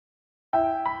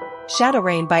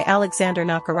Shadowreign by Alexander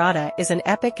Nakarada is an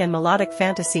epic and melodic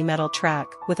fantasy metal track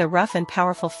with a rough and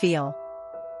powerful feel.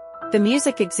 The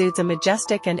music exudes a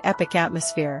majestic and epic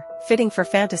atmosphere, fitting for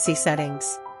fantasy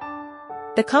settings.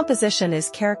 The composition is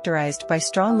characterized by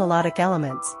strong melodic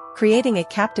elements, creating a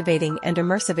captivating and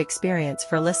immersive experience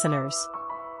for listeners.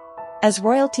 As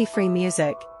royalty-free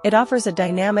music, it offers a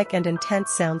dynamic and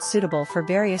intense sound suitable for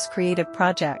various creative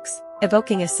projects,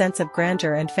 evoking a sense of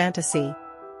grandeur and fantasy.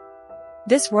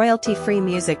 This royalty-free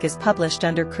music is published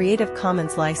under Creative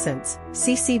Commons license,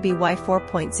 CC BY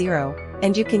 4.0,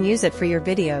 and you can use it for your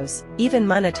videos, even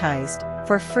monetized,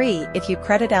 for free if you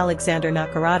credit Alexander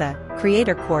Nakarada,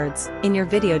 CreatorChords, in your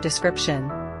video description.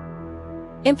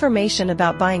 Information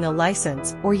about buying a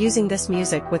license or using this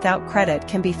music without credit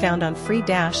can be found on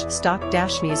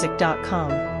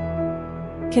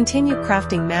free-stock-music.com. Continue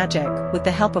crafting magic with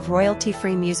the help of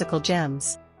royalty-free musical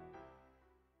gems.